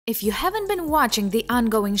If you haven't been watching the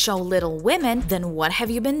ongoing show Little Women, then what have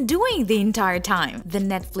you been doing the entire time? The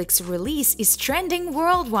Netflix release is trending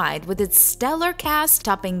worldwide with its stellar cast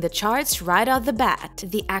topping the charts right off the bat.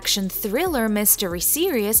 The action thriller mystery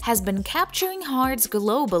series has been capturing hearts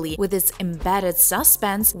globally with its embedded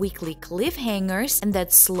suspense, weekly cliffhangers, and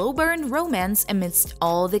that slow-burn romance amidst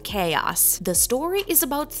all the chaos. The story is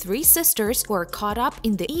about three sisters who are caught up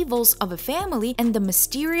in the evils of a family and the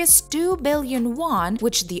mysterious 2 billion won,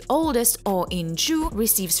 which the oldest go-eun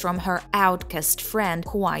receives from her outcast friend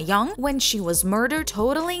Hwa-young when she was murdered,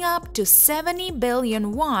 totaling up to 70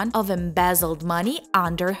 billion won of embezzled money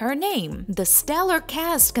under her name. The stellar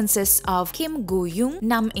cast consists of Kim Go-eun,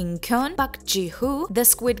 Nam In-kyun, Park Ji-hoo, the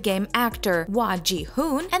Squid Game actor Hwa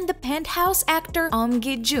Ji-hoon, and the Penthouse actor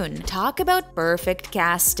Gi-jun. Talk about perfect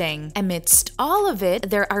casting. Amidst all of it,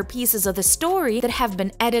 there are pieces of the story that have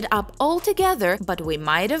been edited up altogether, but we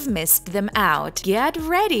might have missed them out. Get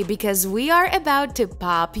ready because we are about to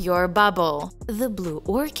pop your bubble. The Blue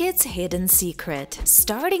Orchid's hidden secret.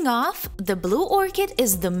 Starting off, the Blue Orchid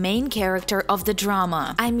is the main character of the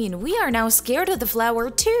drama. I mean, we are now scared of the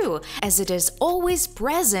flower too, as it is always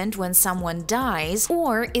present when someone dies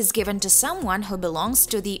or is given to someone who belongs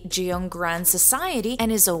to the Jeongran society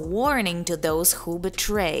and is a warning to those who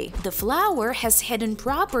betray. The flower has hidden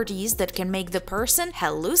properties that can make the person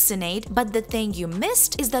hallucinate, but the thing you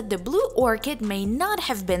missed is that the Blue Orchid may not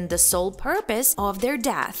have been the sole purpose of their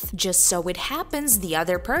death. Just so it happens, the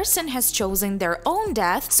other person has chosen their own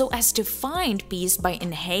death so as to find peace by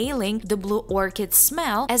inhaling the Blue Orchid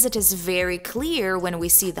smell, as it is very clear when we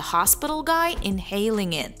see the hospital guy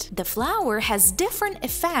inhaling it. The flower has different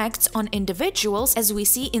effects on individuals, as we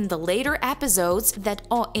see in the later episodes that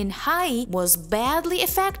Oh-in-hai was badly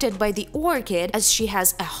affected by the orchid as she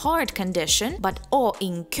has a heart condition, but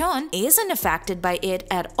Oh-in-kyun isn't affected by it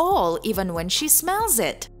at all even when she smells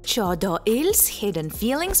it. Cho Do-il's hidden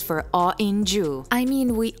feelings for Oh-in-ju. I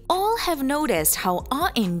mean, we all have noticed how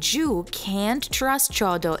Oh-in-ju can't trust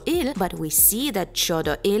Cho Do-il, but we see that Cho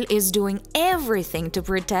Do-il is doing everything to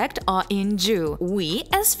protect Oh-in-ju. We,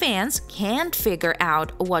 as fans, can't figure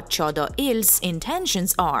out what Cho Do-il's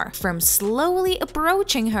intentions are, from slowly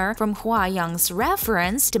approaching her from Hwa-young's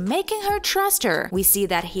reference to making her trust her. We see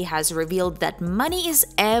that he has revealed that money is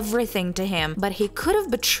everything to him, but he could have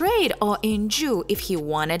betrayed Oh-in-ju if he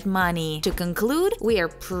wanted money. To conclude, we are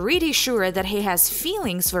pretty sure that he has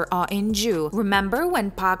feelings for Oh-in-ju. Remember when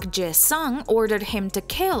Park Jae-sung ordered him to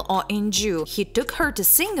kill Oh-in-ju? He took her to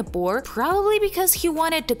Singapore probably because he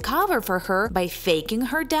wanted to cover for her by faking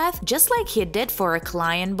her death, just like he did for a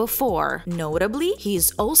client before. Notably, he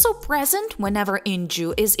is also present whenever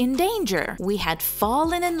In-ju is in danger. We had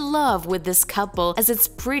fallen in love with this couple, as it's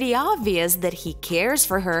pretty obvious that he cares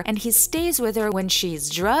for her and he stays with her when she's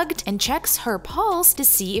drugged and checks her pulse to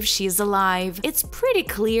see if she's alive. It's pretty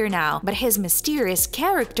clear now, but his mysterious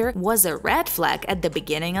character was a red flag at the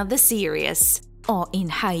beginning of the series.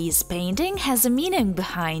 Oh-in-hai's painting has a meaning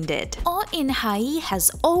behind it. Oh-in-hai has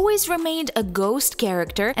always remained a ghost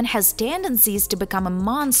character and has tendencies to become a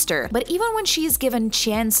monster, but even when she is given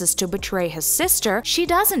chances to betray her sister, she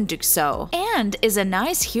doesn't do so, and is a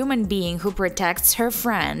nice human being who protects her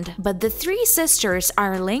friend. But the three sisters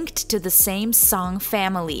are linked to the same Song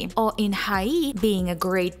family. Oh-in-hai, being a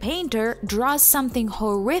great painter, draws something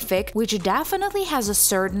horrific which definitely has a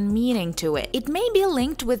certain meaning to it. It may be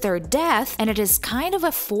linked with their death, and it is kind of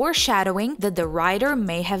a foreshadowing that the writer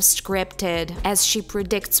may have scripted. As she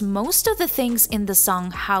predicts most of the things in the Song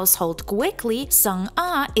household quickly,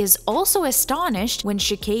 Sung-ah is also astonished when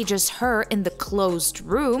she cages her in the closed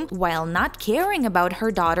room while not caring about her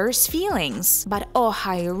daughter's feelings. But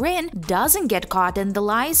Oh-hai-rin doesn't get caught in the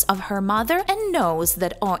lies of her mother and knows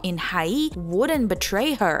that Oh-in-hai wouldn't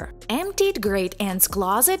betray her. Emptied great aunt's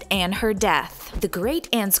closet and her death. The great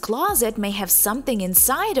aunt's closet may have something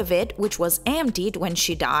inside of it which was emptied when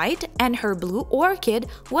she died, and her blue orchid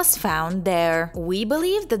was found there. We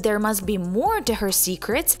believe that there must be more to her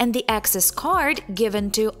secrets, and the access card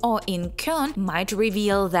given to Oh-in-kyun might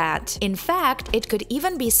reveal that. In fact, it could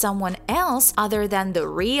even be someone else other than the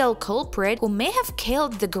real culprit who may have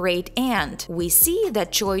killed the great aunt. We see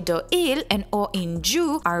that Choi Do-il and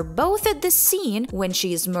Oh-in-ju are both at the scene when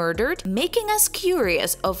she is murdered, making us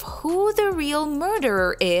curious of who the real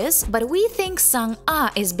murderer is, but we think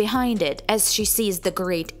Sung-ah is behind it, as she sees the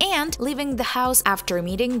great aunt leaving the house after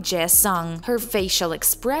meeting Jae-sung. Her facial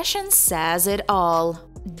expression says it all.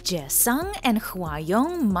 Jae-sung and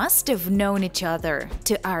Hwa-young must have known each other.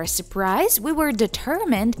 To our surprise, we were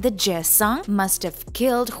determined that Jae-sung must have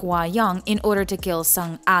killed Hwa-young in order to kill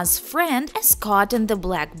Sung-a's friend as caught in the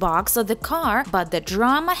black box of the car, but the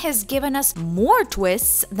drama has given us more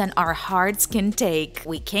twists than our hearts can take.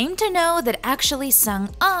 We came to know that actually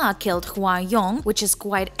Sung-a killed Hwa-young, which is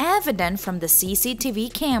quite evident from the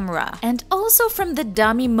CCTV camera, and also from the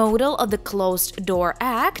dummy model of the closed door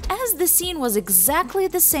act, as the scene was exactly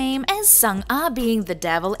the same as Sung-a being the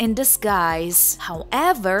devil in disguise.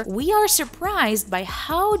 However, we are surprised by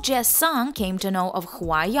how Jae-sung came to know of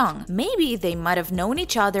Hwa-young. Maybe they might have known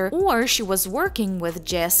each other, or she was working with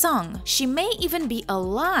Jae-sung. She may even be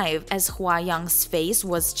alive, as Hwa-young's face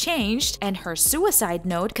was changed and her suicide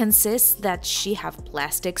note consists that she have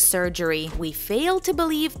plastic surgery. We fail to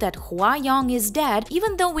believe that Hwa-young is dead,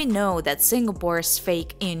 even though we know that Singapore's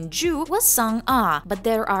fake In-ju was Sung-a, but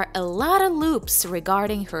there are a lot of loops regarding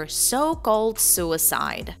her so-called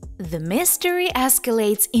suicide. The mystery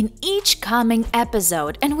escalates in each coming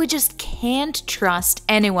episode, and we just can't trust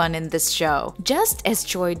anyone in this show. Just as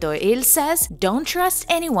Choi Do-il says, don't trust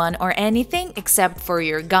anyone or anything except for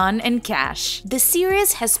your gun and cash. The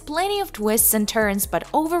series has plenty of twists and turns, but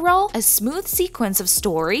overall, a smooth sequence of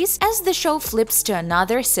stories as the show flips to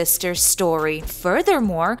another sister's story.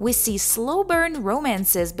 Furthermore, we see slow burn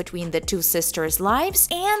romances between the two sisters' lives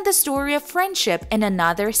and the story of friendship in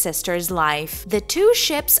another sister's life. The two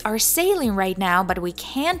ships are sailing right now, but we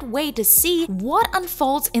can't wait to see what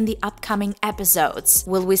unfolds in the upcoming episodes.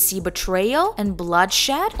 Will we see betrayal and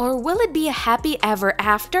bloodshed, or will it be a happy ever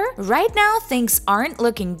after? Right now, things aren't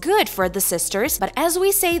looking good for the sisters, but as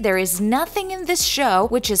we say, there is nothing in this show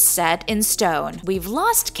which is set in stone. We've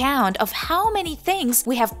lost count of how many things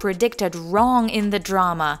we have predicted wrong in the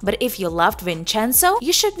drama, but if you loved Vincenzo,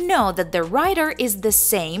 you should know that the writer is the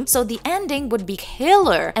same, so the ending would be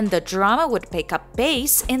killer and the drama would pick up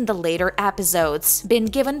pace in the later episodes. Been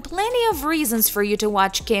given plenty of reasons for you to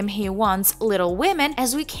watch Kim Hee-won's Little Women,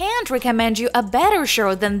 as we can't recommend you a better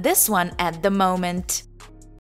show than this one at the moment.